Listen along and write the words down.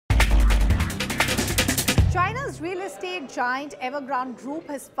China's real estate giant Evergrande Group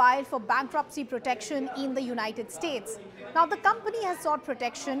has filed for bankruptcy protection in the United States. Now, the company has sought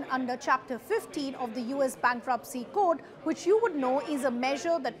protection under Chapter 15 of the U.S. Bankruptcy Code, which you would know is a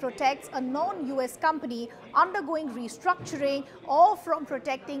measure that protects a non-U.S. company undergoing restructuring or from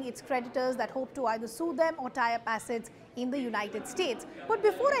protecting its creditors that hope to either sue them or tie up assets in the United States. But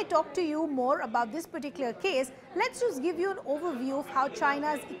before I talk to you more about this particular case, let's just give you an overview of how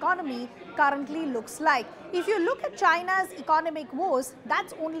China's economy currently looks like. If you look at China's economic woes,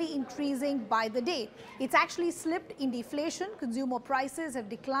 that's only increasing by the day. It's actually slipped in deflation. Consumer prices have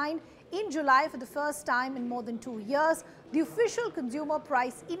declined in July for the first time in more than 2 years. The official consumer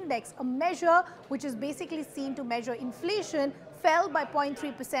price index, a measure which is basically seen to measure inflation, fell by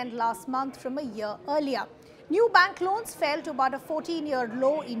 0.3% last month from a year earlier. New bank loans fell to about a 14-year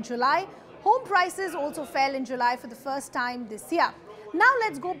low in July. Home prices also fell in July for the first time this year. Now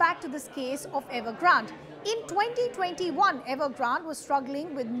let's go back to this case of Evergrande. In 2021, Evergrande was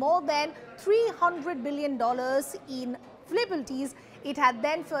struggling with more than $300 billion in liabilities. It had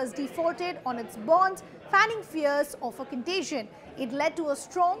then first defaulted on its bonds, fanning fears of a contagion. It led to a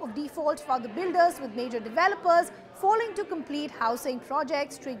storm of defaults for the builders, with major developers failing to complete housing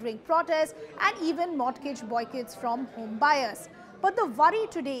projects, triggering protests and even mortgage boycotts from home buyers. But the worry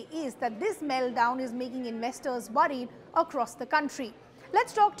today is that this meltdown is making investors worried across the country.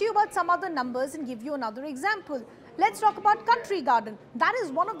 Let's talk to you about some other numbers and give you another example. Let's talk about Country Garden. That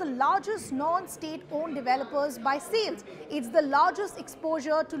is one of the largest non-state-owned developers by sales. It's the largest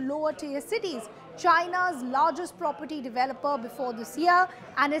exposure to lower-tier cities, China's largest property developer before this year,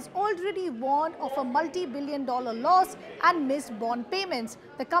 and it's already warned of a multi-billion-dollar loss and missed bond payments.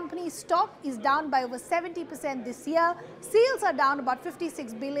 The company's stock is down by over 70% this year. Sales are down about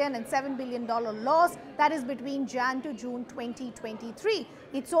 $56 billion and $7 billion loss. That is between Jan to June 2023.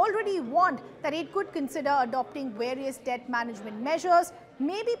 It's already warned that it could consider adopting various debt management measures,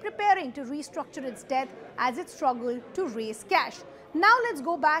 maybe preparing to restructure its debt as it struggled to raise cash. Now let's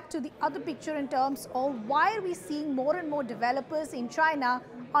go back to the other picture in terms of why are we seeing more and more developers in China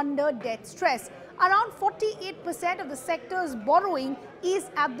under debt stress. Around 48% of the sector's borrowing is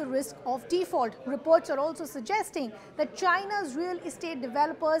at the risk of default. Reports are also suggesting that China's real estate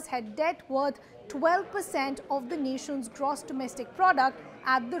developers had debt worth 12% of the nation's gross domestic product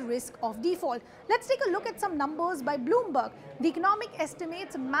at the risk of default. Let's take a look at some numbers by Bloomberg. The Economic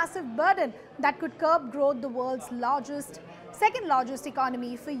estimates a massive burden that could curb growth, the world's second largest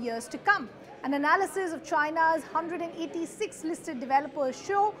economy for years to come. An analysis of China's 186 listed developers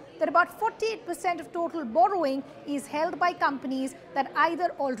show that about 48% of total borrowing is held by companies that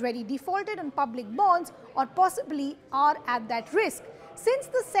either already defaulted on public bonds or possibly are at that risk. Since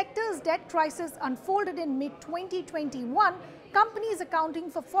the sector's debt crisis unfolded in mid-2021, companies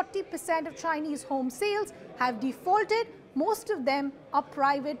accounting for 40% of Chinese home sales have defaulted. Most of them are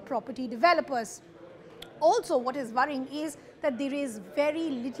private property developers. Also, what is worrying is that there is very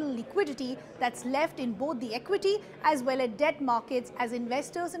little liquidity that's left in both the equity as well as debt markets, as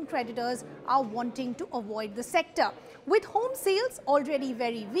investors and creditors are wanting to avoid the sector. With home sales already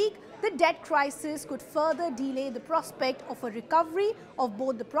very weak, the debt crisis could further delay the prospect of a recovery of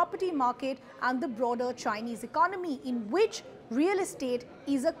both the property market and the broader Chinese economy, in which real estate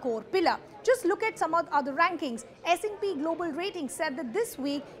is a core pillar. Just look at some of the other rankings. S&P Global Ratings said that this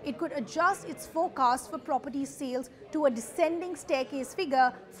week it could adjust its forecast for property sales to a descending staircase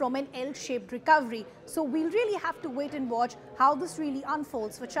figure from an L-shaped recovery. So we'll really have to wait and watch how this really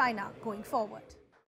unfolds for China going forward.